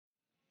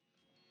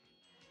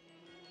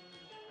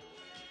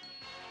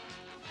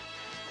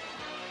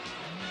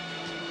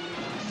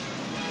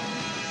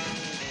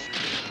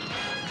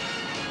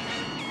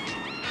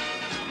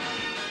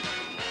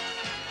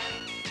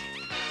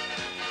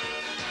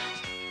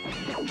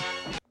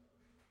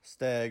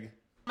Stag.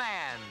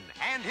 Man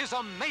and his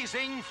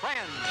amazing friends.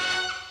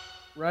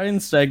 Ryan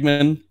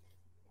Stegman.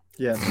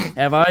 Yes.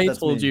 Have I That's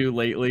told me. you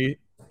lately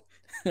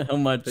how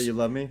much That you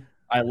love me?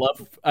 I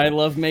love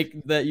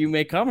that you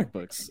make comic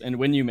books and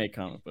when you make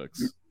comic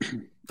books.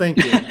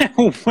 Thank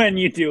you. When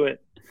you do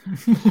it.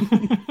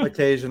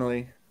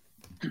 Occasionally.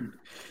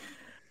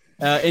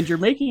 And you're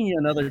making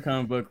another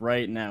comic book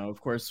right now. Of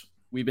course,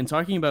 we've been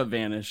talking about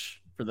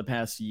Vanish for the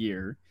past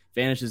year.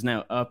 Vanish is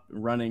now up,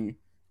 running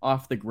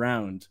off the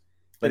ground.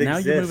 But now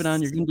you're moving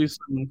on. You're going to do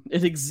something.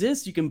 It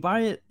exists. You can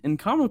buy it in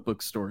comic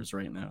book stores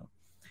right now.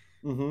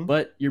 Mm-hmm.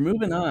 But you're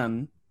moving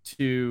on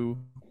to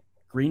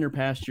greener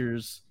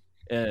pastures.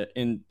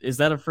 Is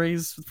that a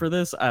phrase for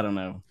this? I don't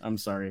know. I'm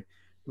sorry.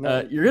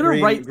 No, you're going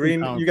to write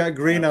green. You got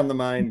green on the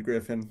mind,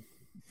 Griffin.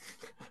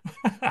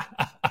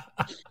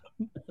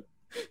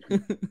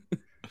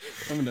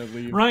 I'm gonna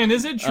leave. Ryan,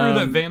 is it true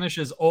that Vanish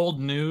is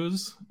old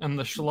news and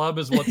the schlub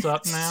is what's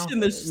up now?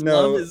 And the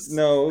schlub is...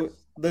 No.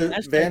 The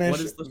Vanish. What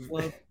is the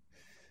schlub?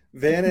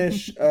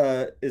 Vanish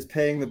is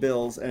paying the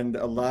bills and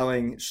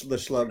allowing the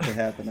schlub to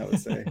happen, I would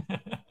say.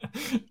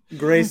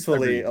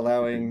 Gracefully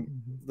allowing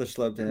the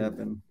schlub to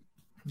happen.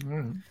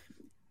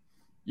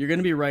 You're going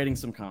to be writing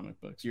some comic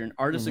books. You're an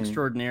artist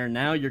extraordinaire.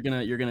 Now you're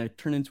gonna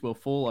turn into a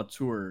full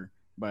auteur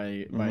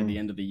by the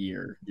end of the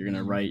year. You're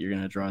gonna write. You're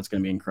gonna draw. It's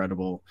gonna be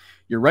incredible.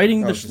 You're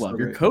writing the schlub.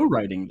 You're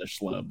co-writing the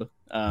schlub.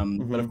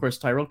 But of course,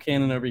 Tyrell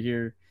Cannon over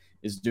here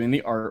is doing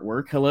the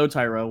artwork. Hello,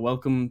 Tyrell.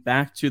 Welcome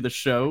back to the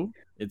show.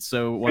 It's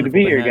so wonderful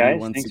to be here, have guys. you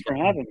once Thanks again.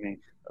 for having me.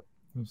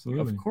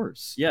 Absolutely. Of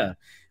course, yeah.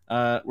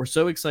 We're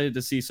so excited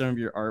to see some of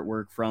your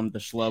artwork from the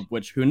schlub,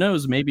 which who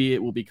knows, maybe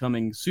it will be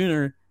coming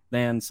sooner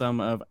than some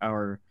of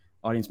our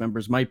audience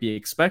members might be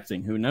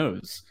expecting. Who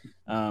knows?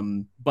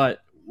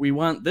 But we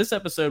wanted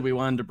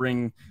to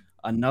bring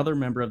another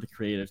member of the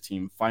creative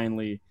team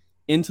finally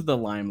into the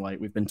limelight.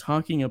 We've been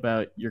talking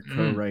about your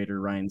co-writer,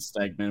 Ryan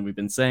Stegman. We've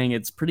been saying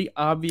it's pretty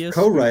obvious.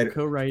 Co-writer.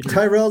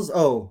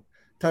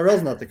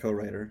 Tyrell's not the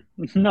co-writer.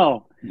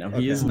 No,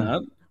 he is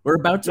not. We're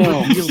about to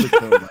reveal the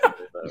co-writer,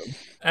 though.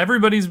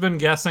 Everybody's been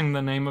guessing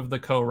the name of the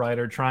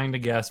co-writer, trying to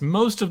guess.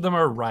 Most of them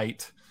are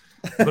right,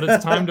 but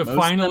it's time to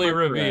finally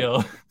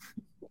reveal.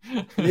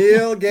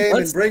 Neil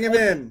Gaiman, bring him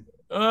in.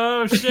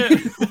 Oh shit!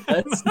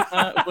 Let's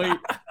not wait.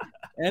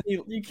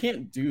 You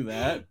can't do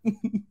that.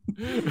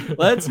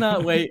 Let's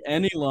not wait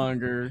any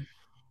longer.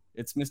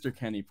 It's Mr.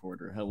 Kenny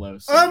Porter. Hello,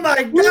 sir. Oh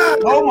my god!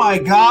 Oh my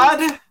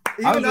god!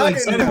 I was really I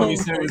excited didn't when know. you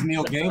said it was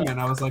Neil Gaiman.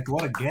 I was like,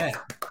 what a get.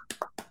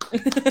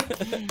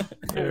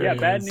 Yeah,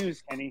 bad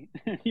news, Kenny.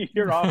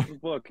 You're off the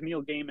book.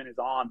 Neil Gaiman is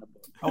on the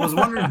book. I was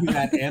wondering who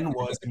that N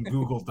was in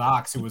Google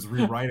Docs who was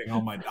rewriting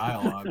all my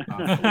dialogue.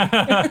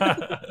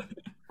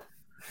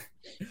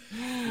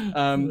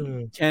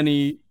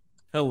 Kenny,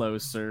 hello,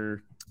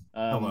 sir.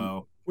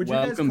 Hello. Would you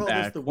guys welcome call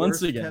back this the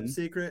once worst again. kept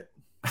secret?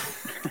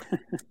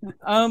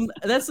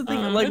 That's the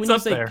thing. Like it's when you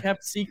up say there.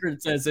 kept secret,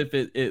 it's as if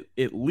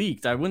it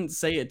leaked. I wouldn't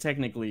say it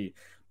technically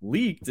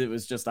leaked. It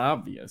was just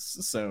obvious.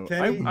 So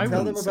Kenny, I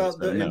tell them wouldn't say about so,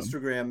 the no.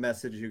 Instagram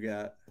message you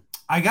got.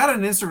 I got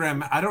an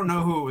Instagram. I don't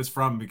know who it was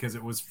from because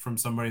it was from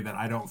somebody that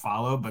I don't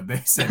follow, but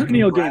they said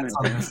Neil congrats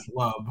Gaiman. on this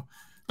club.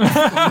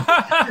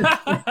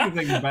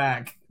 Everything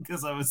back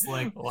because I was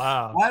like,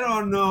 Wow. I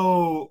don't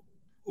know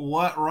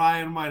what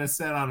Ryan might have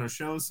said on a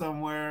show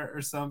somewhere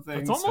or something.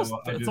 It's almost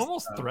so I it's just,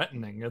 almost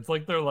threatening. It's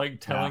like they're like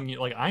telling you,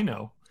 like, I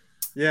know.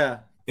 Yeah.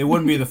 It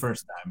wouldn't be the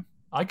first time.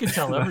 I could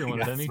tell everyone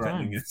I at got any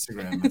threatening time.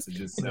 Instagram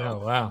messages. So Oh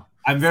wow.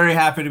 I'm very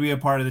happy to be a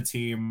part of the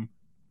team.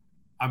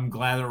 I'm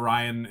glad that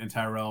Ryan and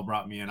Tyrell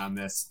brought me in on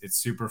this. It's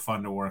super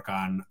fun to work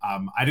on.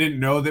 I didn't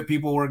know that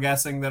people were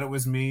guessing that it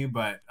was me,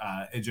 but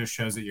it just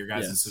shows that your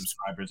guys'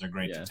 subscribers are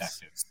great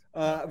detectives.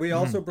 We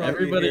also brought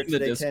Everybody you in here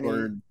the today,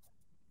 Discord.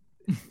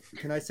 Kenny.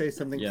 Can I say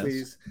something, Yes.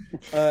 please?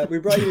 We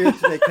brought you here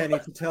today, Kenny,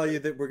 to tell you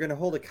that we're going to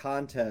hold a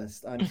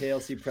contest on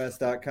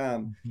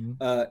klcpress.com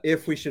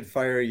if we should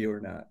fire you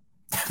or not.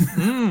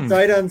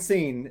 Sight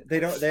unseen. They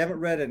haven't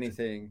read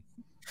anything,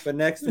 but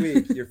next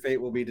week your fate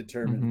will be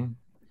determined.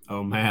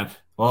 Oh man.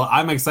 Well,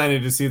 I'm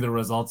excited to see the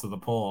results of the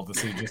poll to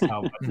see just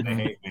how much they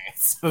hate me.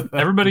 So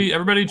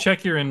Everybody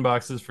check your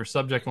inboxes for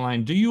subject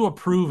line. Do you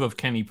approve of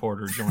Kenny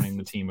Porter joining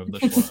the team of the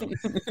show?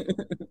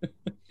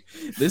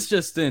 This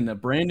just in, a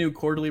brand new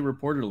quarterly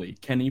reporterly.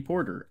 Kenny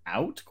Porter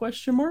out?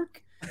 Question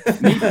mark.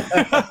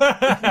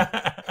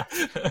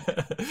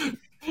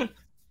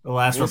 the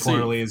last We'll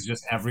reportedly is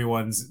just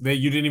everyone's.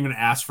 You didn't even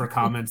ask for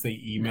comments. They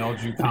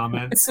emailed you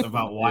comments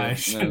about why I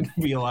shouldn't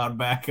be allowed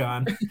back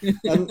on.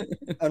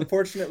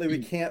 Unfortunately, we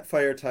can't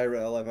fire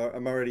Tyrell.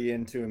 I'm already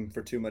into him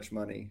for too much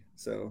money.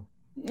 So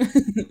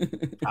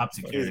Top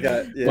security. he's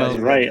got That's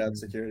right. job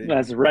security.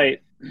 That's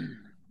right.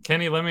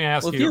 Kenny, let me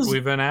ask Well, you.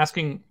 We've been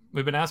asking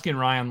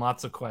Ryan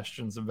lots of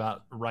questions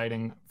about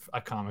writing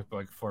a comic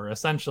book for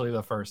essentially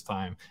the first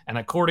time, and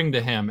according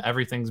to him,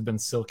 everything's been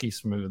silky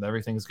smooth.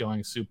 Everything's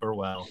going super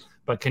well.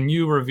 But can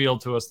you reveal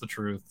to us the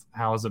truth?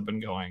 How has it been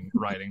going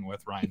writing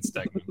with Ryan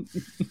Stegman?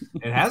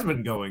 It has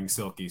been going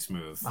silky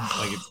smooth.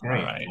 Like it's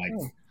great. Right.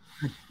 Like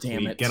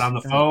Damn we it. get on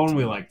the phone.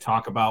 We like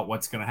talk about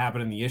what's going to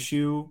happen in the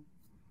issue.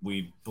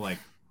 We like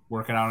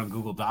work it out on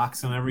Google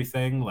Docs and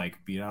everything. Like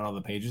beat out all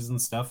the pages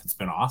and stuff. It's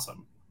been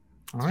awesome.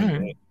 All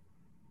right.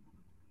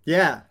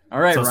 Yeah. All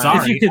right, So Ryan.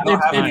 sorry, I don't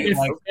have any, if-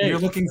 like, okay. you're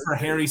looking for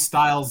Harry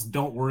Styles,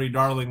 "Don't Worry,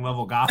 Darling"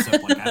 level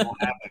gossip. Like I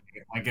don't have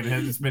it. Like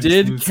it's been.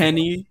 Did smooth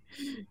Kenny?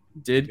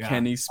 Did Yeah.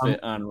 Kenny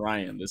spit on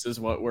Ryan? This is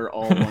what we're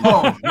all.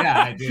 Oh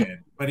yeah, I did.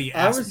 But he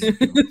I asked was me.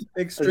 So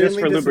extremely just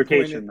for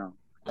lubrication, disappointed.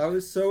 though. I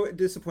was so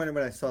disappointed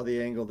when I saw the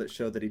angle that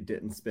showed that he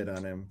didn't spit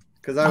on him.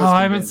 Because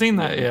I haven't seen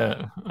that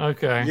yet.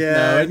 Okay. Yeah,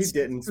 No, he it's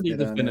didn't pretty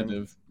spit on him.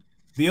 definitive.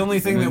 The only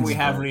thing that we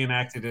have Sorry.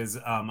 reenacted is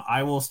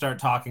I will start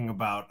talking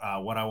about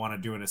what I want to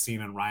do in a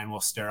scene, and Ryan will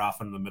stare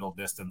off into the middle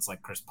distance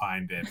like Chris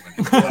Pine did.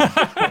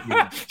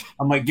 When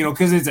I'm like,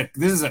 because this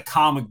is a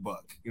comic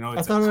book. I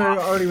It's thought a I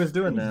comic. already was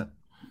doing that.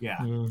 Yeah,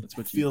 That's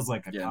what it feels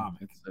like a yeah,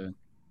 comic.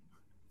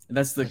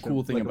 that's the Like a-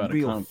 cool thing like a about a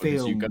real comic book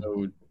is you film.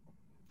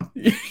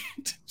 go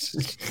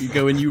you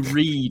go and you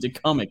read a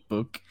comic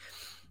book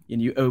and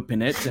you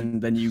open it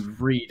and then you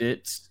read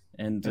it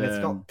and And it's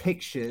got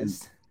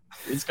pictures.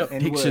 it's got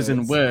and pictures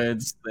and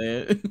words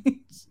there.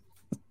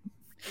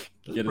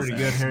 Get us Pretty out.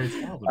 good, Harry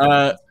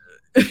Styles.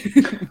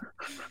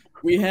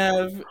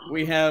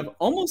 we have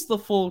almost the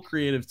full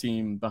creative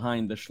team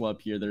behind the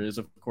schlub here. There is,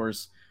 of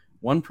course,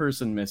 one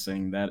person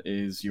missing. That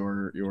is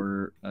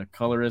your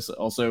colorist,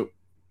 also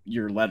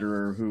your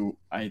letterer, who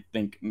I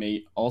think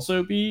may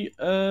also be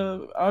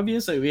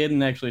obvious. We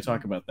didn't actually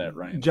talk about that,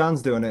 Ryan.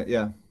 John's doing it,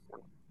 yeah.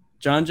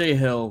 John J.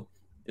 Hill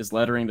is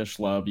lettering the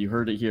schlub. You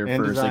heard it here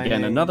And first. Again,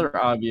 designing. another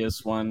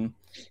obvious one.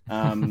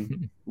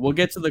 We'll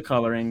get to the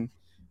coloring.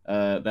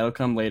 That'll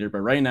come later.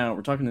 But right now,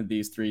 we're talking to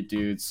these three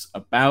dudes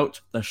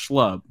about the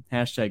schlub.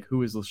 Hashtag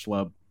who is the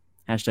schlub?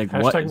 Hashtag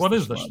What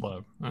is the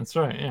schlub? That's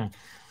right. Yeah.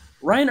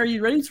 Ryan, are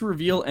you ready to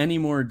reveal any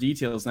more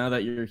details now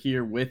that you're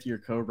here with your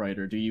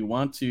co-writer? Do you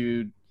want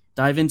to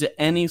dive into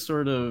any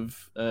sort of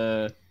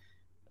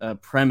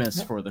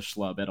premise for the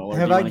schlub at all? Or do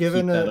Have you I wanna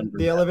given keep that under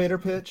the wraps? elevator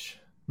pitch?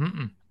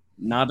 Mm-mm.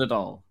 Not at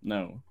all.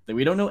 No,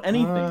 we don't know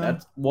anything.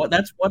 That's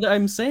what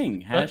I'm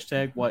saying.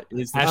 Hashtag what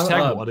is the Hashtag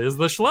schlub? what is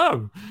the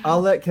schlub?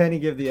 I'll let Kenny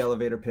give the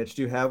elevator pitch.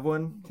 Do you have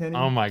one, Kenny?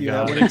 Oh my Do you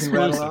have God. one you can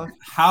rattle Exclusive. off?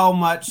 How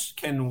much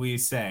can we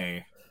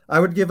say? I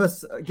would give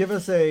us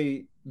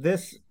a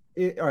this.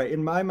 All right,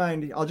 in my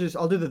mind, I'll do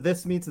the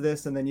this meets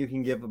this, and then you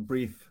can give a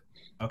brief.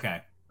 Okay.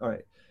 All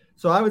right,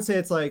 so I would say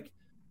it's like,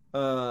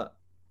 the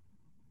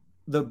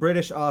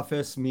British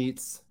Office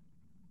meets,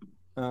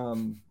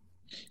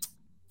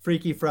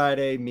 Freaky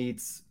Friday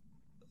meets,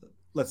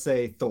 let's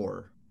say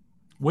Thor.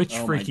 Which Oh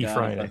my Freaky God,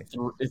 Friday?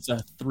 It's a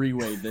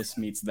three-way. This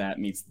meets that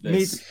meets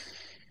this.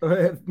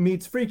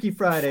 Meets Freaky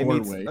Friday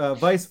Four-way. meets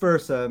vice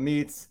versa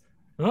meets.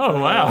 Oh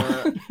wow.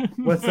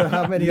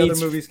 How many Meets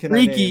other movies can I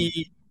name?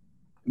 Freaky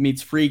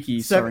meets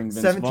Freaky, starring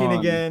Vince 17 Vaughn.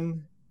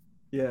 again.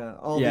 Yeah,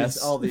 all Yes.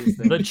 these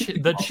things.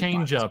 the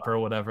change up or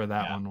whatever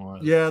that one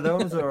was. Yeah, that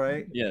one's all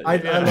right. Yeah,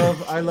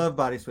 I love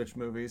body switch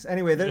movies.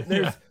 Anyway,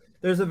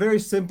 there's a very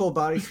simple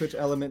body switch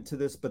element to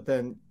this, but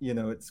then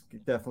it's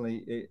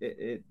definitely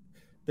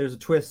there's a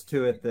twist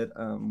to it that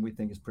we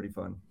think is pretty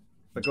fun.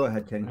 But go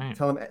ahead, Kenny. Right.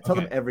 Tell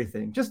them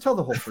everything. Just tell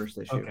the whole first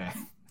issue. Okay.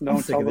 Don't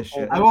sick tell of the this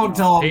full- shit. I won't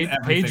tell them Page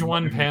everything,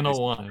 one, but panel it's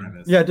one.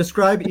 premise. Yeah,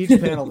 describe each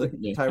panel that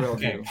Yeah. Tyrell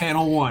Okay, drew.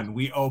 panel 1,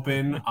 we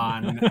open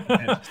on a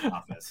dentist's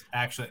office.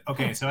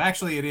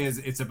 Actually,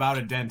 it's about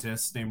a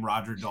dentist named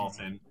Roger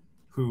Dalton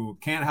who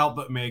can't help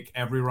but make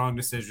every wrong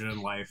decision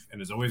in life and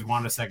has always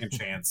wanted a second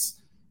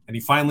chance. And he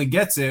finally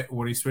gets it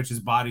when he switches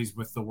bodies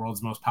with the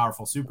world's most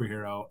powerful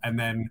superhero, and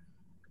then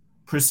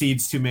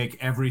proceeds to make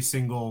every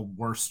single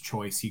worst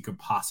choice he could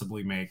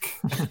possibly make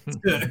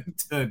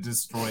to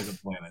destroy the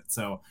planet.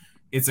 So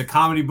it's a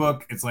comedy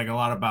book. It's like a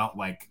lot about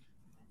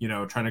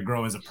trying to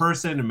grow as a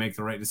person and make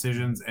the right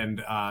decisions.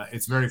 And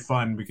it's very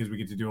fun because we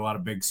get to do a lot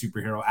of big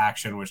superhero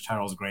action, which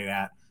Tyrell's great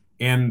at,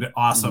 and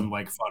awesome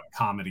fun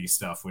comedy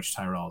stuff, which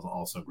Tyrell is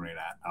also great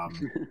at.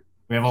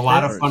 We have a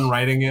lot of fun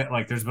writing it.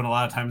 Like there's been a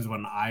lot of times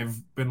when I've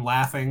been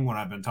laughing when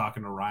I've been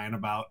talking to Ryan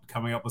about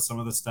coming up with some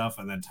of the stuff,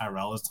 and then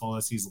Tyrell has told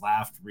us he's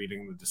laughed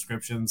reading the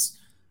descriptions.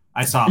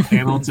 I saw a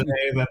panel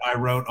today that I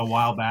wrote a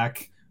while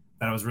back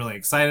that I was really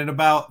excited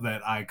about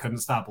that I couldn't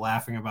stop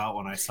laughing about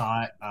when I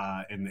saw it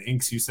in the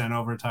inks you sent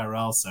over,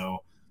 Tyrell.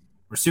 So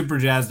we're super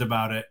jazzed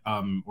about it.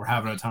 We're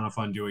having a ton of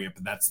fun doing it,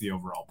 but that's the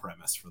overall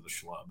premise for the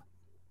schlub.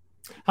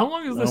 How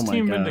long has this Oh my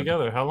team been God.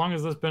 together? How long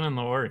has this been in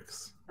the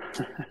works?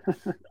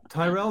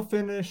 Tyrell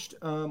finished.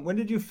 When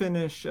did you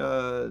finish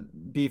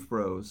Beef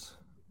Bros?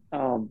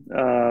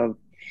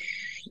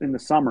 In the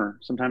summer,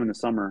 sometime in the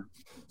summer.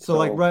 So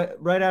like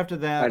right after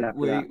that, Right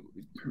after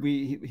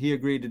that. he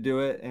agreed to do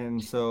it,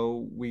 and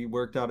so we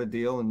worked out a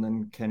deal, and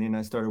then Kenny and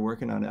I started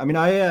working on it. I mean,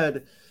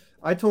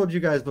 I told you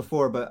guys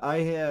before, but I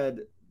had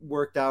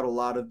worked out a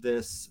lot of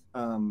this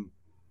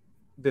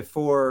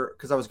before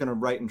because I was going to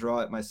write and draw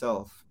it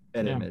myself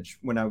at Image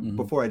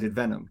before I did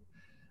Venom.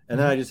 And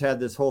then I just had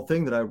this whole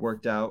thing that I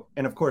worked out.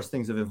 And of course,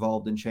 things have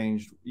evolved and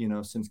changed,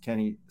 since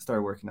Kenny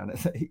started working on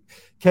it.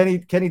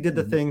 Kenny did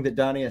the thing that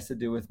Donnie has to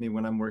do with me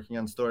when I'm working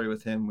on story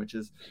with him, which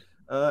is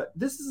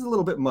this is a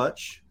little bit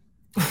much.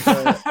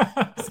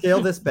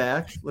 Scale this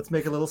back. Let's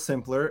make it a little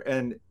simpler,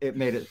 and it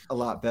made it a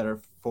lot better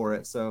for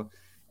it. So,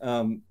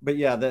 but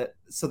yeah,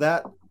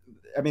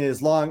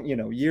 as long,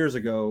 years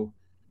ago,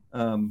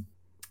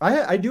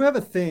 I do have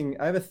a thing.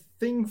 I have a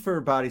thing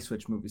for body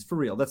switch movies, for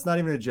real. That's not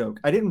even a joke.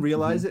 I didn't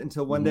realize it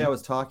until one day I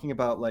was talking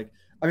about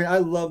I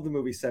love the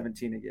movie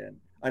 17 Again.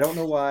 I don't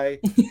know why.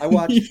 I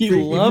watched He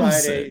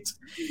loves Friday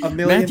a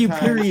million Matthew times.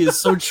 Perry is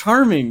so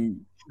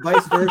charming.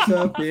 Vice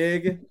Versa,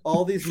 Big,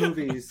 all these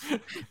movies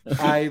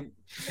I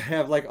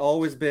have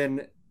always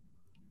been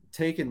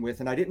taken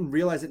with, and I didn't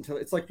realize it until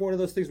it's one of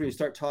those things where you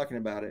start talking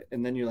about it,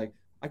 and then you're like,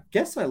 I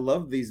guess I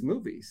love these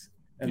movies.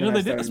 And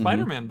they did a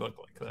Spider-Man book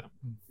like that.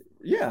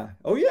 Yeah.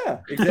 Oh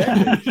yeah.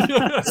 Exactly.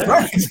 That's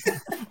right.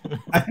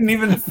 I didn't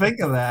even think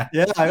of that.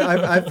 Yeah,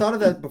 I've thought of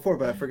that before,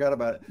 but I forgot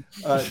about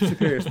it.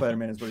 Superior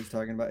Spider-Man is what he's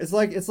talking about. It's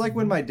like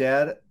when my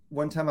dad,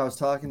 one time I was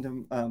talking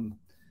to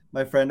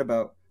my friend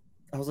about,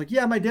 I was like,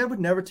 yeah, my dad would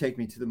never take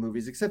me to the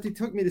movies, except he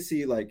took me to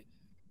see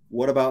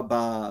What About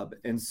Bob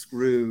and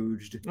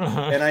Scrooged,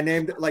 and I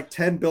named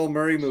 10 Bill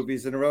Murray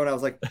movies in a row, and I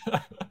was like,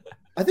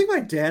 I think my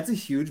dad's a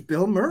huge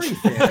Bill Murray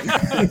fan.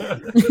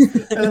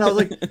 And then I was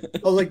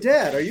like,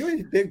 Dad, are you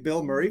a big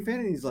Bill Murray fan?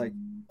 And he's like,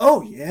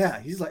 oh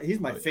yeah, he's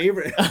my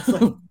favorite.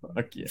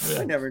 Fuck yeah.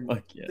 I never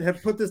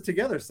have put this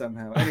together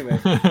somehow. Anyway,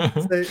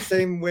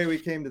 same way we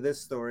came to this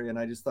story, and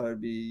I just thought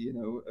it'd be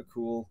a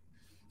cool,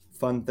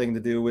 fun thing to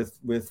do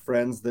with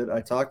friends that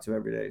I talk to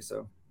every day.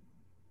 So,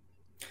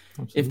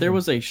 if there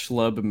was a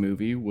schlub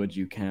movie, would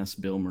you cast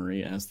Bill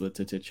Murray as the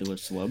titular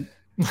schlub?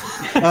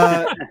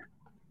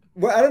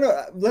 Well, I don't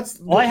know.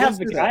 I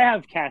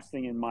have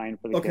casting in mind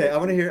for the. Okay, I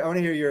want to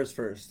hear yours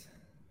first.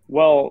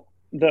 Well,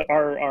 the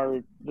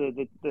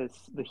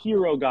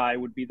hero guy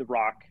would be The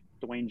Rock,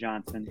 Dwayne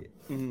Johnson,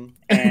 and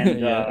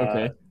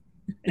okay.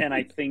 And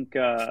I think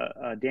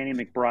Danny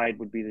McBride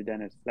would be the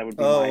dentist. That would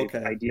be my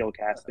ideal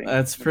casting.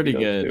 That's pretty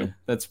good.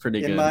 That's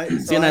pretty good.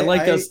 Let's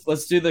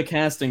do the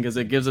casting because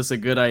it gives us a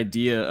good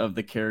idea of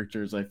the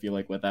characters, I feel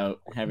like,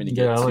 without having to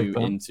get too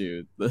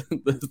into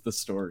the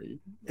story.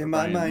 In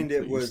my mind,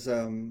 it was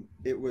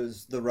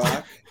The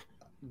Rock,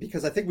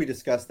 because I think we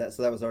discussed that,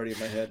 so that was already in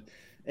my head.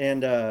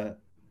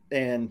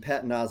 And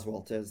Patton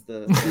Oswalt as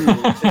the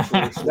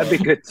that'd be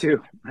good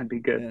too. That'd be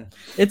good. Yeah.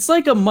 It's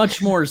like a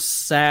much more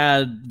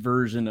sad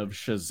version of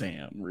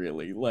Shazam,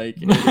 really. Like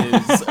it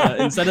is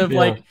instead of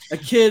like a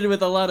kid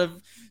with a lot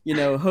of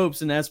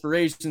hopes and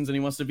aspirations, and he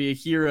wants to be a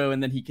hero,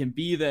 and then he can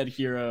be that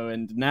hero.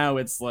 And now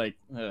it's like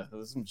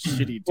some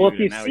shitty dude. Well, if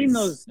you've seen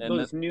those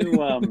new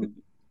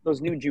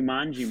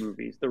Jumanji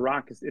movies, The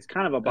Rock is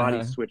kind of a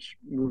body switch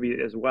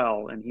movie as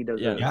well, and he does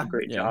a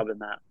great job in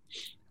that.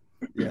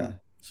 Yeah.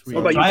 Sweet.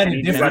 What about you? I had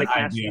a different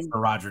idea for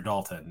Roger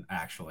Dalton,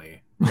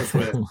 actually. With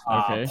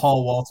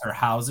Paul Walter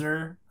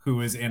Hauser, who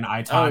was in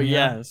I, Tonya. Oh,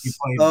 yes. He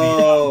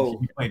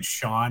played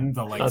Sean,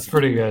 the That's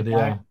pretty good,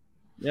 yeah.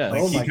 Yeah.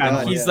 Oh my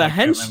God. He's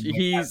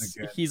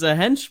he's a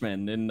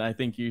henchman, and I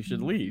think you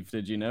should leave.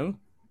 Did you know?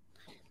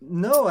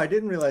 No, I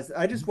didn't realize.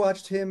 I just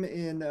watched him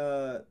in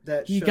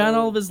that He show, got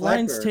all of his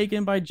lines Blackbird.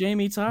 taken by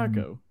Jamie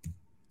Taco.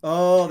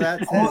 Oh,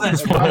 that's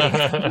right.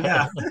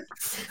 Yeah.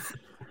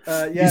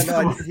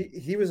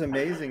 He was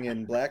amazing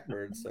in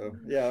Blackbird, so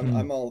yeah,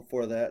 I'm all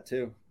for that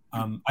too.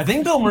 I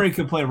think Bill Murray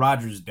could play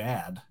Roger's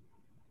dad.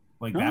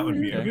 That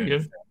would be a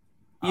good.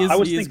 I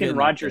was thinking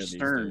Roger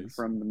Stern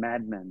from the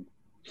Mad Men.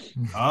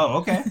 Oh,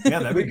 okay. Yeah,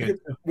 that'd be good.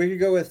 We could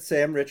go with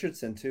Sam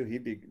Richardson too.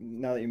 He'd be,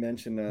 now that you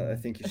mentioned, I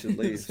think you should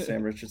leave.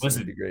 Sam Richardson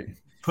would be great.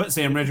 Put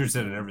Sam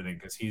Richardson in everything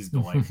because he's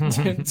delightful.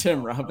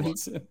 Tim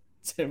Robinson.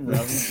 Tim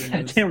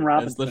Robinson. Tim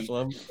Robinson. As the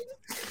schlub.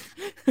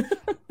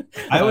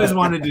 I always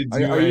wanted to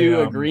do. Are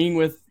you agreeing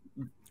with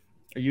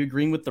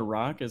The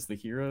Rock as the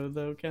hero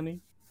though,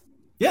 Kenny?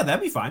 Yeah,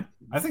 that'd be fine.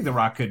 I think The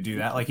Rock could do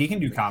that. He can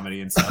do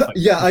comedy and stuff.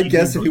 Yeah, I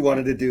guess if he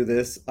wanted to do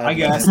this, I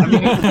guess. I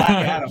mean, it's Black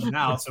Adam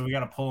now, so we got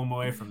to pull him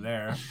away from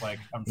there.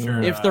 I'm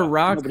sure. If The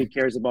Rock, nobody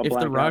cares about if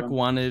Black The Rock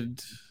Adam.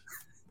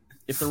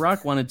 If The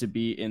Rock wanted to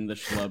be in the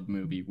Schlub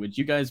movie, would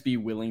you guys be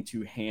willing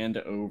to hand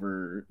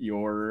over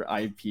your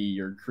IP,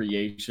 your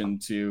creation,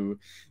 to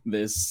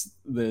this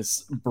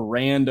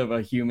brand of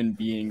a human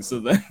being so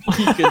that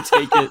he could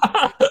take it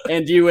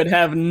and you would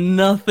have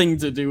nothing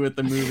to do with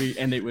the movie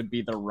and it would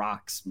be The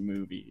Rock's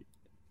movie?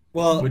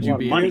 Well, would you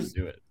be able to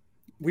do it?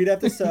 We'd have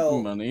to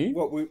sell money.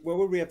 What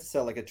would we have to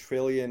sell? Like 1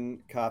 trillion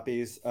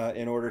copies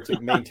in order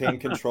to maintain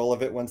control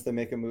of it once they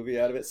make a movie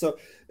out of it. So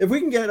if we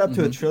can get up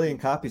to 1 trillion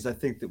copies, I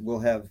think that we'll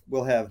have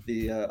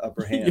the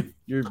upper hand.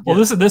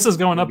 This is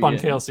going up on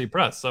KLC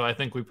Press, so I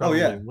think we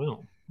probably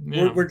will.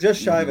 Yeah. We're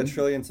just shy of 1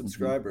 trillion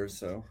subscribers,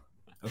 so.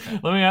 Okay.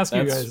 Let me ask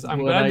you guys.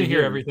 I'm glad to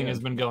hear everything has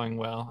been going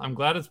well. I'm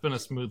glad it's been a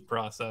smooth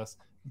process,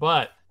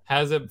 but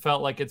has it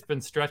felt like it's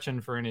been stretching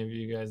for any of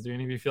you guys? Do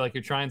any of you feel like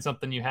you're trying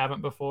something you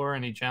haven't before?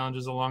 Any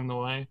challenges along the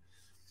way?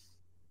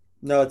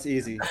 No, it's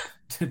easy.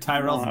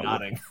 Tyrell's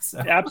nodding. So.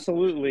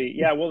 Absolutely.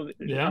 Yeah. Well,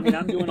 I mean,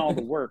 I'm doing all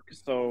the work,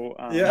 so.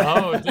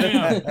 Oh,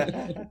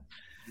 damn.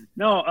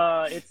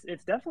 No,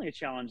 it's definitely a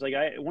challenge.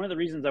 One of the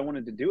reasons I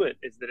wanted to do it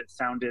is that it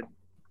sounded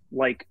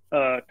like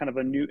kind of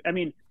a new. I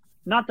mean,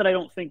 not that I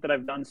don't think that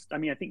I've done. I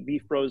mean, I think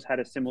Beef Bros had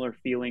a similar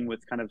feeling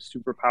with kind of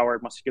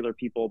superpowered, muscular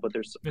people, but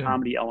there's a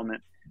comedy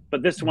element.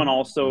 But this one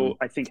also,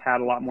 I think,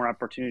 had a lot more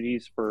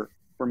opportunities for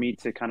me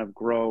to kind of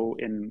grow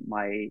in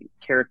my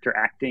character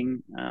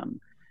acting,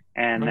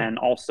 and then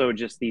also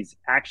just these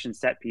action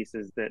set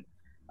pieces that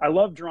I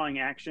love drawing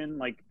action.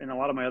 Like in a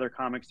lot of my other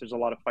comics, there's a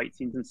lot of fight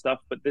scenes and stuff,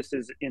 but this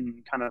is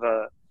in kind of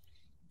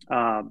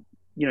a,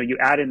 you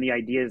add in the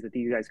ideas that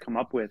these guys come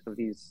up with of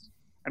these.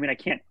 I mean, I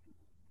can't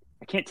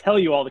tell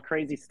you all the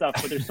crazy stuff,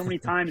 but there's so many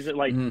times that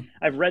like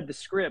I've read the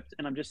script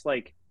and I'm just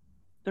like,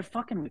 they're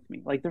fucking with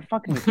me. Like they're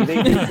fucking with me.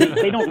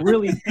 They don't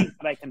really think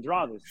that I can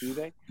draw this, do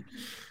they?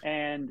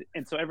 And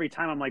so every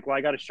time I'm like, well,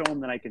 I got to show them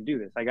that I can do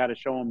this. I got to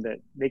show them that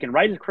they can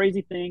write a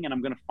crazy thing and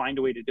I'm going to find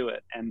a way to do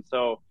it. And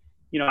so,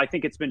 I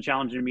think it's been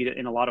challenging to me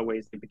in a lot of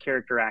ways, like the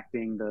character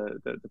acting,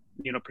 the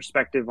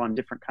perspective on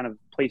different kind of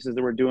places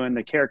that we're doing,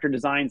 the character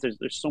designs. There's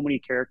so many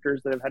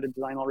characters that I've had to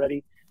design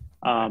already.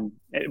 But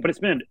it's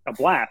been a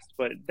blast,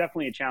 but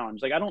definitely a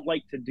challenge. Like I don't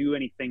like to do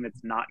anything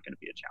that's not going to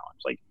be a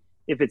challenge. Like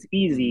if it's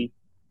easy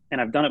and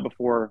I've done it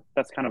before,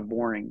 that's kind of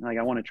boring. Like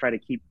I want to try to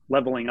keep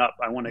leveling up.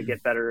 I want to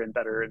get better and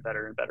better and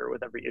better and better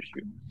with every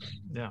issue.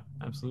 Yeah,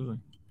 absolutely.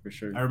 For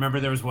sure. I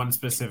remember there was one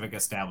specific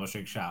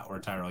establishing shot where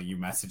Tyrell, you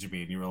messaged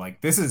me and you were like,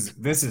 "This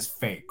is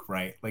fake,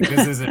 right? Like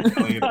this isn't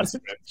really in the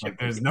script. Like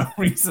there's no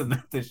reason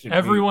that this should."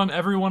 Everyone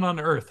on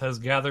Earth has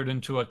gathered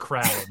into a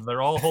crowd.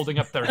 They're all holding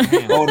up their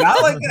hands. Oh,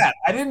 not like that.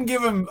 I didn't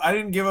give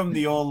him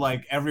the old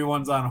like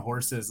everyone's on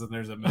horses and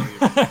there's a million.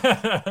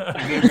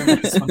 I gave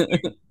him something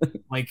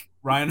like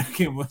Ryan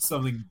came with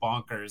something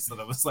bonkers that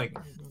I was like,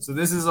 so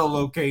this is a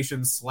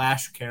location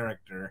 /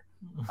 character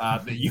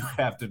that you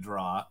have to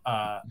draw,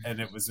 and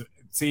it was.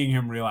 Seeing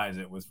him realize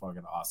it was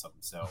fucking awesome.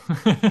 So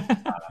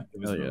it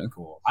was really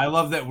cool. I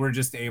love that we're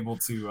just able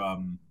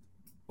to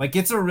like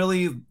it's a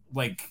really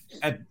like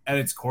at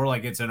its core,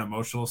 like it's an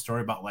emotional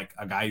story about like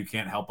a guy who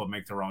can't help but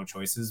make the wrong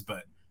choices.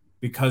 But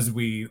because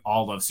we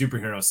all love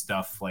superhero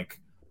stuff,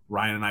 like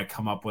Ryan and I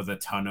come up with a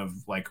ton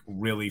of like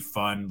really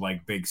fun,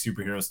 like big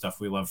superhero stuff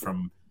we love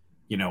from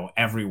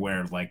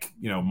everywhere, like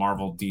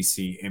Marvel,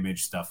 DC,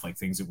 Image stuff, like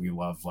things that we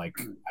love, like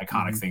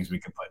iconic things we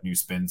can put new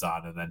spins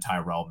on, and then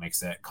Tyrell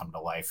makes it come to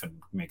life and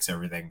makes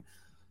everything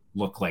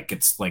look like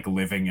it's like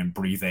living and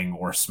breathing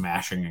or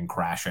smashing and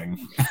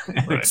crashing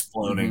and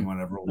exploding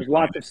whenever there's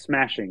lots of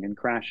smashing and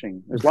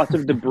crashing. There's lots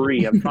of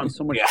debris. I've found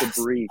so much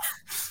debris.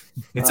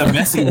 It's a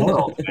messy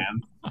world,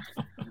 man.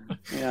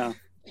 Yeah.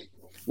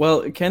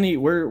 Well, Kenny,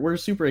 we're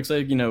super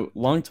excited.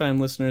 Longtime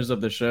listeners of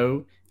the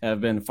show have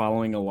been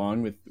following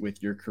along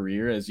with your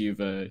career as you've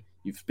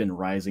been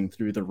rising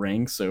through the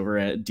ranks over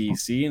at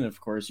DC, and of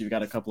course you've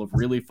got a couple of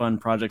really fun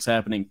projects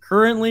happening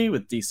currently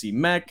with DC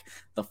Mech,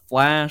 The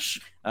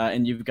Flash,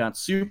 and you've got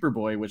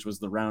Superboy, which was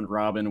the round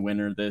robin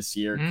winner this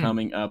year,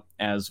 coming up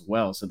as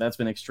well. So that's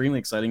been extremely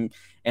exciting.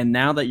 And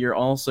now that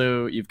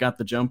you've got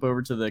the jump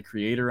over to the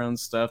creator-owned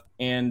stuff,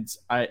 and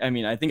I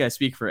mean I think I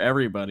speak for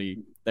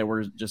everybody that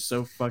we're just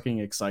so fucking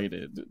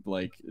excited,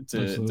 like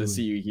to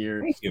see you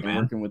here,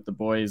 working with the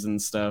boys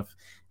and stuff.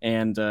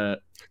 And I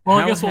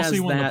guess we'll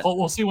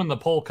see when the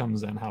poll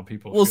comes in how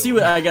people. We'll see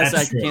what I guess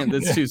That's I can't.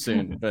 That's too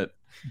soon, but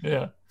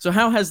yeah. So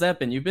how has that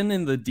been? You've been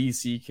in the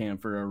DC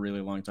camp for a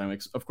really long time.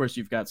 Of course,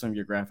 you've got some of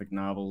your graphic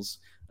novels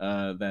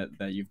that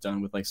you've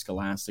done with like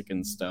Scholastic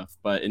and stuff.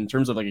 But in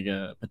terms of like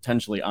a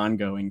potentially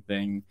ongoing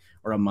thing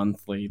or a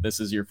monthly, this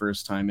is your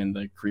first time in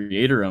the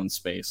creator-owned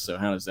space. So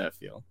how does that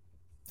feel?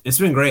 It's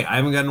been great. I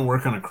haven't gotten to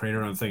work on a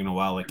creator-owned thing in a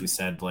while, like you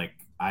said. Like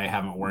I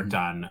haven't worked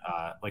on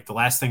like the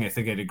last thing I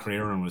think I did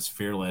creator-owned was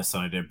Fearless,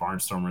 and I did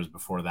Barnstormers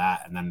before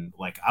that. And then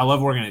like I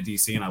love working at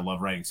DC and I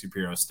love writing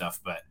superhero stuff,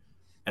 but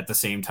at the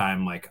same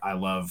time, like I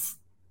love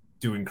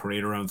doing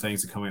creator-owned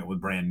things and coming up with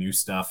brand new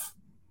stuff.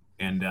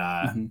 And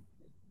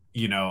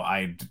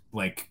I'd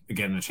like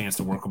getting a chance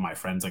to work with my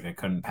friends. Like I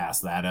couldn't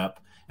pass that up.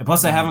 And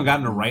plus, I haven't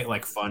gotten to write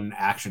like fun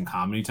action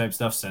comedy type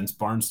stuff since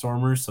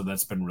Barnstormers, so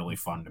that's been really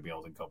fun to be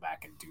able to go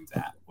back and do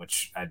that,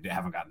 which I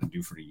haven't gotten to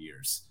do for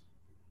years.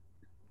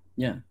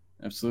 Yeah,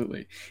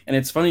 absolutely. And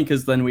it's funny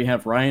because then we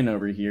have Ryan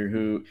over here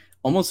who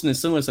almost in a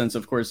similar sense,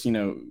 of course,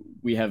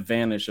 we have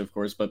Vanish, of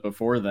course, but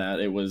before that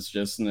it was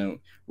just,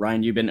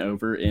 Ryan, you've been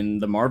over in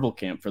the Marvel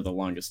camp for the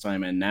longest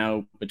time. And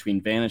now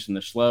between Vanish and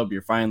the Schlub,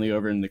 you're finally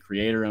over in the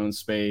creator-owned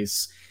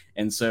space.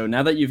 And so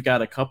now that you've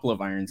got a couple of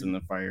irons in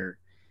the fire,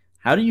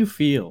 how do you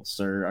feel,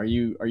 sir? Are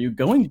you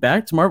going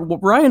back to Marvel? Well,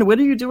 Ryan,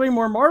 when are you doing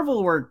more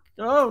Marvel work?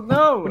 Oh,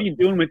 no. What are you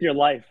doing with your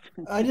life?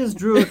 I just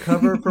drew a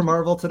cover for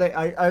Marvel today.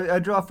 I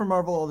draw for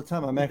Marvel all the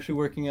time. I'm actually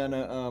working on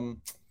a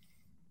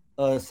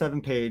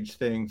 7-page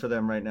thing for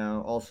them right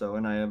now also,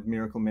 and I have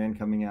Miracle Man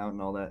coming out and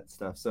all that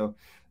stuff. So,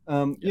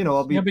 I'll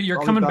be... Yeah, but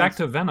you're coming back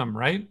to Venom,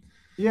 right?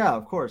 Yeah,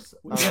 of course.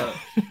 We're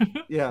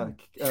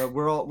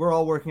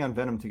all working on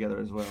Venom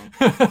together as well.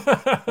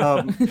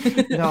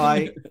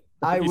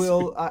 I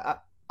will...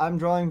 I'm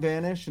drawing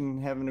Vanish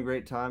and having a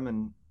great time,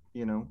 and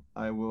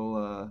I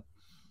will.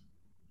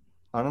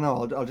 I don't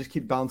know. I'll just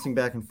keep bouncing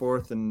back and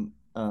forth and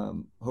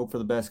hope for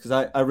the best,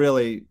 because I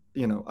really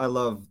I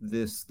love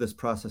this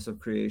process of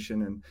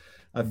creation, and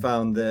I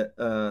found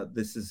that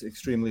this is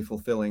extremely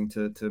fulfilling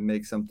to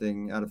make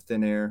something out of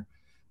thin air,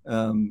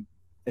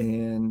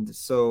 and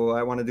so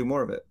I want to do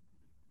more of it.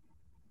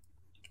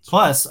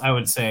 Plus, I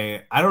would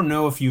say, I don't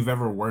know if you've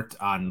ever worked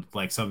on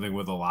like something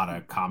with a lot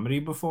of comedy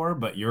before,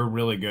 but you're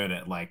really good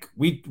at like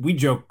we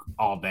joke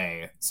all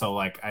day, so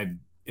like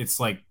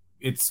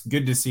it's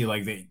good to see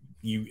like that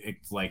you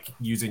like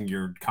using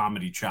your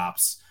comedy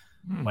chops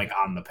like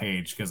on the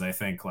page, because I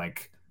think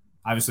like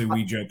obviously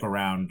we joke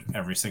around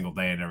every single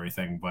day and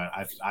everything, but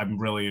I'm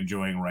really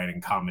enjoying writing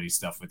comedy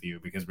stuff with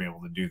you because we're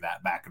able to do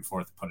that back and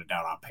forth, put it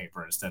down on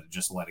paper instead of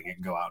just letting it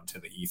go out into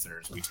the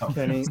ether as we tell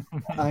Kenny,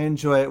 I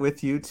enjoy it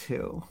with you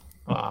too.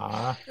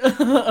 That's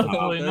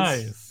really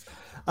nice.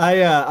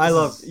 I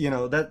love,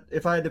 that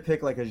if I had to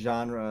pick like a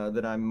genre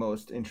that I'm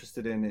most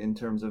interested in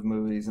terms of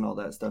movies and all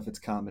that stuff, it's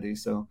comedy.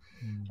 So,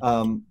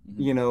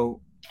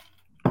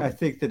 I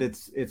think that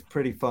it's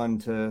pretty fun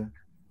to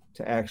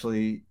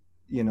actually,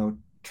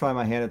 try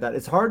my hand at that.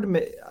 It's hard to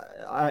make.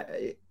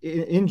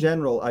 In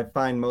general, I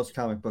find most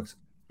comic books,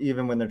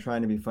 even when they're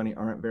trying to be funny,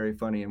 aren't very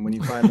funny. And when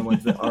you find the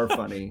ones that are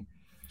funny,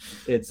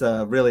 it's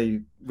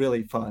really,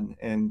 really fun.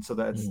 And so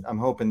I'm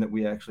hoping that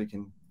we actually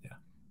can,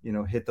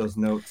 hit those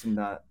notes and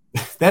not.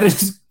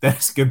 That's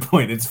a good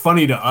point. It's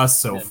funny to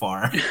us so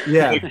far.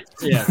 Yeah.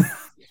 Yeah.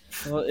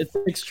 Well, it's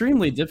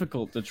extremely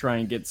difficult to try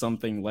and get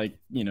something like,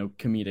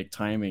 comedic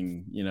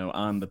timing,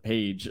 on the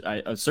page.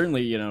 I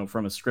certainly,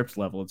 from a script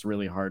level, it's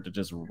really hard to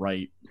just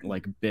write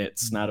like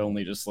bits, not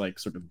only just like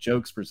sort of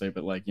jokes per se,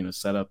 but like,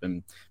 set up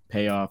and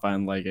pay off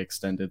on like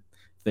extended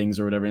things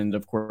or whatever. And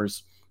of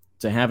course,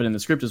 to have it in the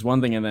script is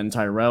one thing, and then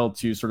Tyrell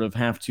to sort of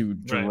have to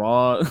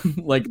draw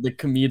like the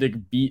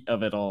comedic beat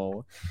of it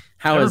all.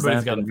 How has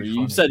that been for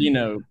you? You said,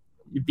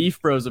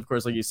 Beef Bros, of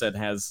course, like you said,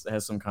 has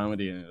some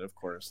comedy in it, of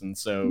course, and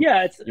so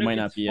it might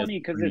not be funny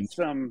because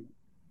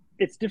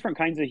it's different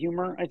kinds of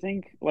humor. I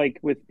think like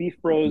with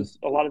Beef Bros,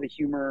 a lot of the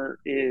humor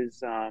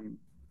is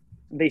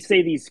they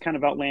say these kind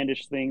of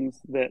outlandish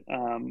things that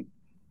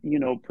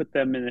put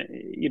them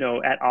in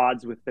at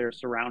odds with their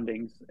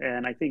surroundings,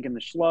 and I think in the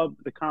Schlub,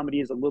 the comedy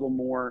is a little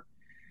more.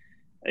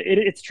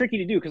 It's tricky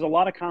to do because a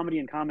lot of comedy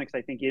in comics,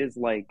 I think, is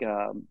like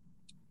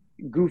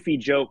goofy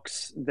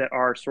jokes that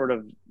are sort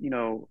of,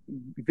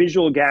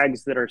 visual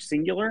gags that are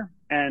singular.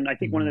 And I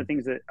think one of the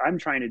things that I'm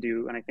trying to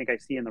do, and I think I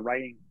see in the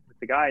writing with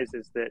the guys,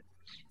 is that,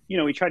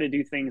 we try to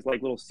do things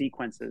like little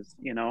sequences,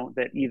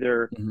 that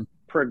either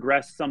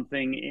progress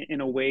something in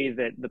a way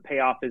that the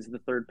payoff is the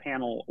third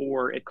panel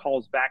or it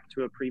calls back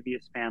to a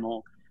previous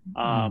panel.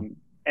 And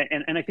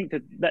I think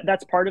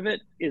that's part of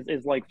it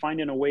is like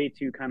finding a way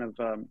to kind of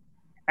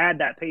add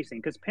that pacing,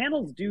 because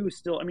panels do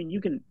still,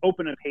 you can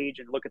open a page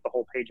and look at the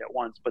whole page at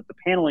once, but the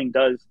paneling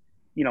does,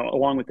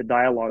 along with the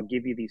dialogue,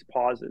 give you these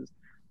pauses.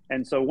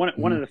 And so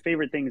one of the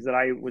favorite things that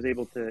I was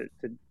able to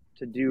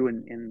do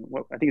in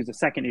what I think is the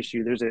second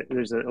issue, there's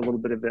a little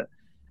bit of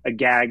a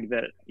gag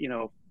that,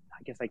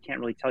 I guess I can't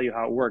really tell you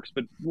how it works,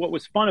 but what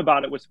was fun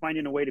about it was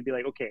finding a way to be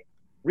like, okay,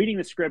 reading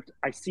the script,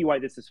 I see why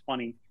this is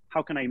funny.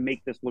 How can I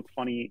make this look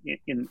funny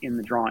in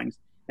the drawings?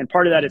 And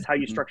part of that is how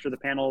you structure the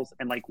panels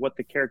and like what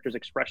the characters'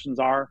 expressions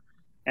are.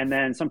 And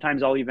then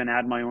sometimes I'll even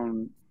add my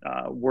own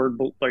not word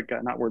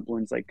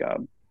balloons, like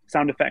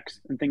sound effects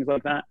and things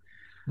like that.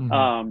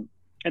 And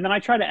then I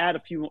try to add a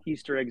few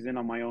Easter eggs in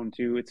on my own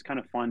too. It's kind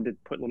of fun to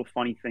put little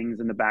funny things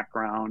in the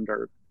background,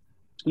 or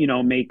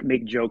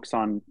make jokes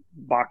on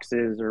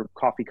boxes or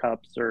coffee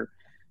cups or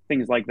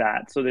things like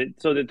that, so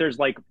that there's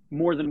like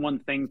more than one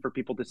thing for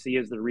people to see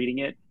as they're reading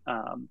it.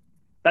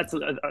 That's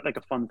like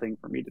a fun thing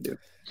for me to do.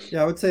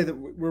 Yeah, I would say that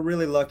we're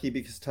really lucky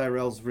because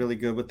Tyrell's really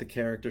good with the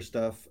character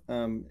stuff.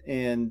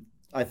 And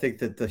I think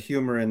that the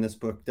humor in this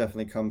book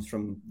definitely comes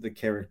from the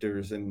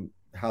characters and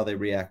how they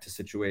react to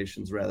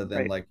situations rather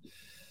than like,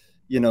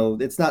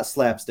 it's not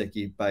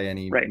slapsticky by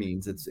any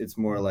means. It's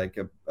more like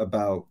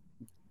about,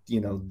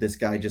 this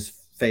guy just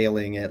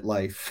failing at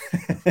life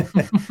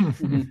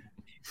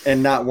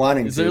and not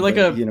wanting to, like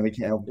he can't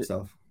help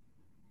himself.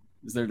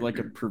 Is there like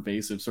a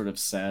pervasive sort of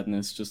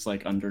sadness just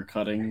like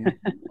undercutting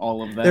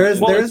all of that? There is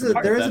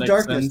a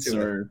darkness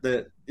to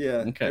it.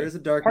 There is a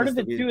darkness. Part of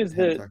it too is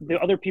the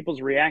other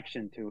people's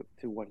reaction to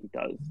what he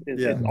does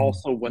is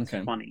also what's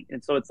funny.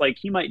 And so it's like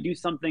he might do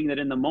something that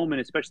in the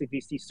moment, especially if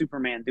you see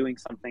Superman doing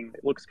something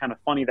that looks kind of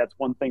funny, that's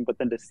one thing, but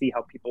then to see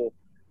how people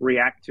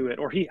react to it,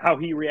 or how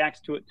he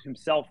reacts to it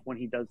himself when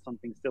he does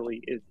something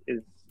silly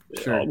is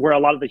where a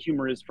lot of the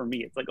humor is for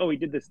me. It's like, oh, he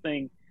did this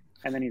thing.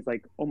 And then he's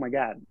like, oh my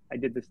God, I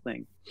did this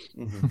thing.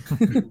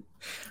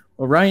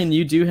 Well, Ryan,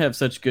 you do have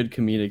such good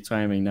comedic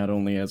timing, not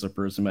only as a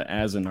person, but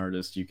as an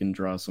artist. You can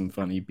draw some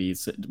funny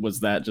beats. Was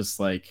that just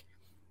like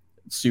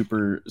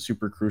super,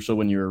 super crucial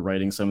when you were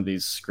writing some of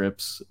these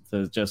scripts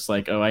to just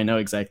like, oh, I know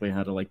exactly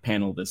how to like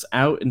panel this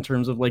out in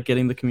terms of like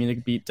getting the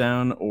comedic beat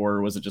down?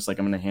 Or was it just like,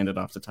 I'm going to hand it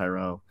off to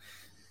Tyrell?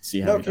 See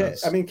how he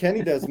does.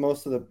 Kenny does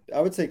most of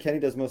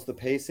the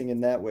pacing in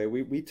that way.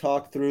 We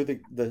talk through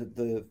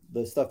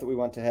the stuff that we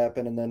want to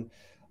happen, and then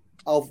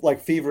I'll like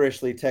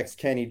feverishly text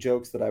Kenny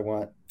jokes that I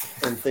want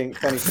and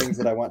funny things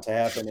that I want to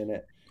happen in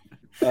it.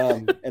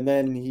 And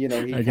then, he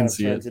kind of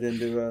turns it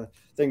into a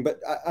thing. But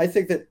I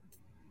think that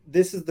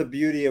this is the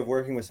beauty of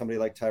working with somebody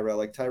like Tyrell.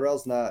 Like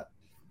Tyrell's not,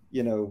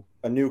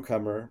 a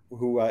newcomer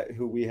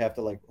who we have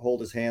to like hold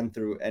his hand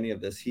through any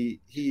of this.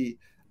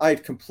 I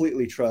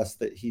completely trust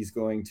that he's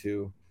going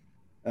to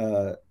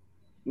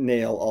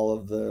nail all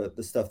of the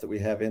stuff that we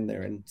have in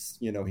there. And,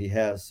 he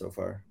has so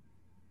far.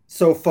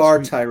 So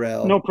far,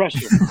 Tyrell. No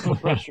pressure. No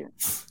pressure.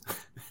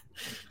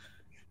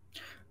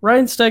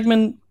 Ryan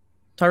Stegman,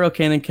 Tyrell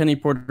Cannon, Kenny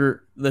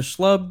Porter, the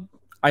Schlub.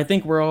 I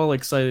think we're all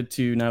excited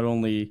to not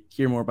only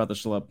hear more about the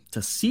Schlub,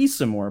 to see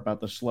some more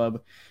about the Schlub.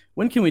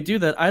 When can we do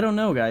that? I don't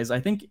know, guys. I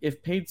think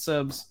if paid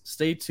subs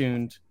stay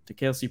tuned to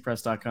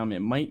klcpress.com,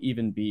 it might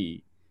even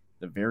be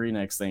the very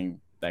next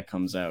thing that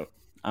comes out.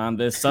 On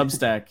this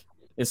Substack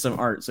is some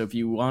art. So if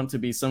you want to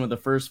be some of the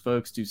first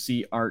folks to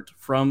see art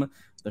from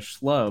the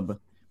Schlub,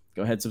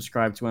 go ahead,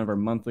 subscribe to one of our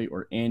monthly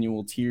or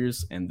annual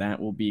tiers, and that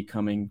will be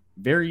coming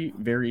very,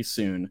 very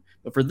soon.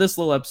 But for this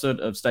little episode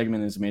of Stegman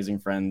and His Amazing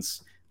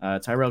Friends,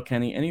 Tyrell,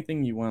 Kenny,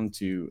 anything you want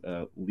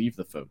to leave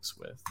the folks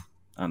with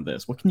on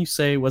this? What can you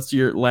say? What's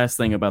your last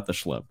thing about the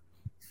Schlub?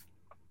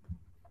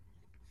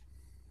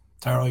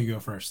 Tyrell, you go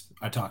first.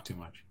 I talk too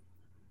much.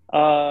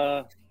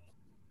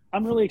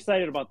 I'm really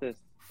excited about this.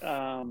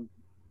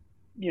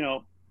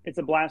 It's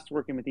a blast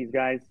working with these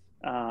guys.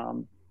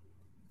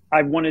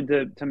 I've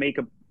wanted to make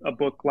a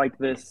book like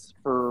this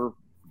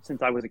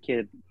since I was a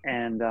kid.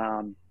 And,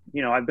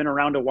 I've been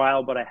around a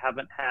while, but I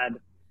haven't had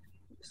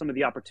some of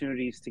the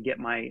opportunities to get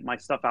my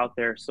stuff out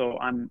there. So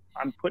I'm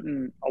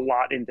putting a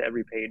lot into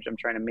every page. I'm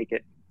trying to make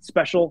it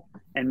special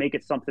and make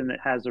it something that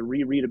has a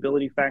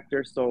rereadability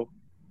factor. So,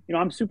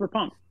 I'm super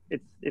pumped.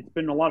 It's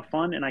been a lot of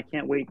fun, and I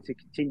can't wait to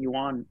continue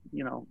on,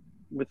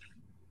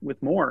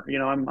 with more.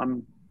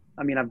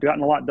 I've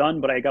gotten a lot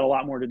done, but I got a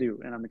lot more to do,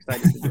 and I'm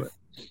excited to do it.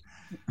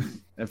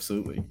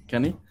 Absolutely.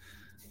 Kenny?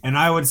 And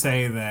I would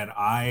say that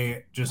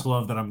I just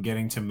love that I'm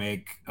getting to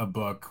make a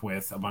book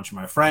with a bunch of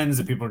my friends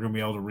that people are going to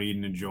be able to read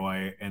and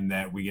enjoy, and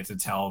that we get to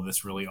tell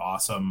this really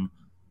awesome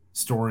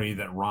story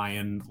that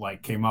Ryan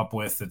came up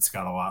with. That's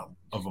got a lot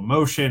of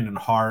emotion and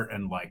heart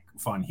and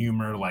fun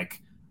humor,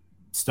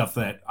 stuff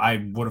that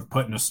I would have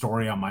put in a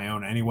story on my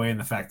own anyway. And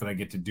the fact that I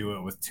get to do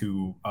it with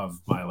two of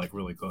my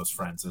really close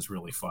friends is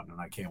really fun,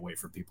 and I can't wait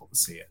for people to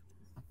see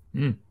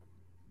it.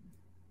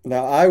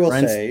 Now I will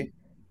say,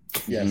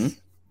 yes.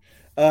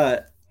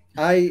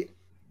 I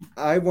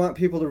want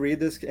people to read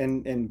this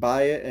and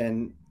buy it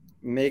and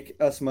make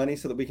us money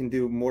so that we can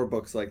do more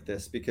books like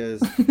this,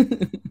 because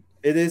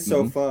it is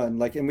so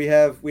fun. And we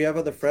have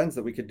other friends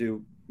that we could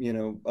do,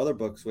 other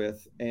books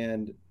with,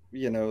 and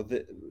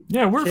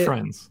we're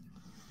friends.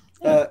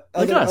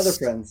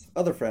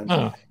 Other friends.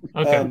 Oh,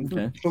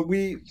 okay. But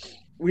we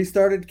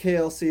started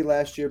KLC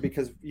last year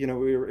because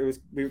we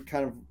were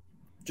kind of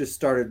just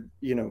started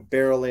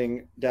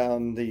barreling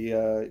down the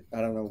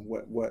I don't know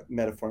what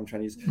metaphor I'm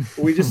trying to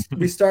use.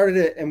 We started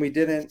it, and we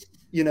didn't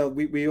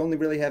we only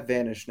really have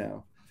Vanish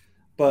now,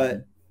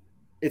 but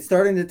it's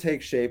starting to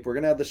take shape. We're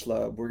gonna have the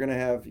Schlub. We're gonna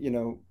have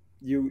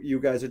you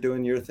guys are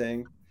doing your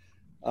thing.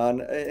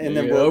 And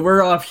then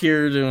we're off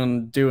here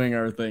doing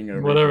our thing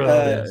over whatever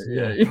that is.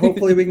 Yeah.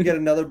 Hopefully we can get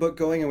another book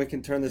going, and we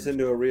can turn this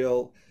into a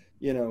real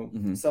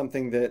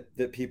something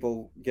that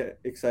people get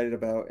excited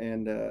about.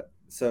 And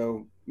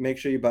so make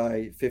sure you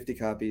buy 50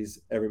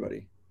 copies,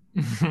 everybody.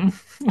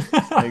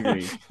 I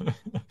agree.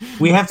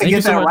 We have to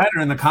get that writer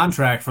in the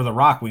contract for The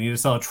Rock. We need to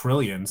sell 1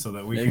 trillion so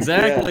that we can...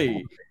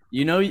 Exactly.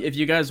 Yeah. If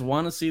you guys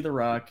want to see The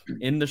Rock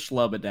in the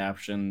Schlub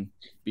adaptation,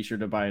 be sure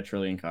to buy 1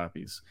 trillion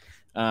copies.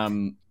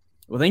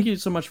 Well, thank you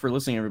so much for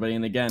listening, everybody.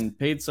 And again,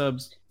 paid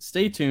subs,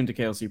 stay tuned to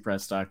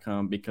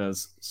klcpress.com,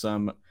 because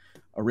some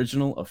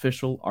original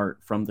official art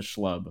from the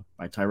Schlub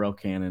by Tyrell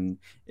Cannon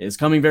is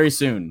coming very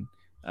soon.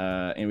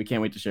 And we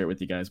can't wait to share it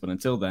with you guys. But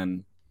until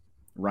then,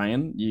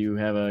 Ryan, you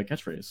have a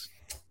catchphrase.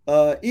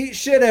 Eat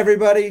shit,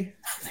 everybody.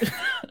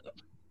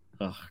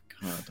 Oh,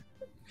 God.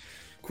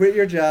 Quit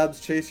your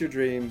jobs, chase your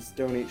dreams,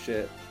 don't eat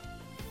shit.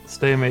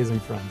 Stay amazing,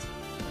 friends.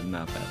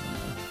 Not that one.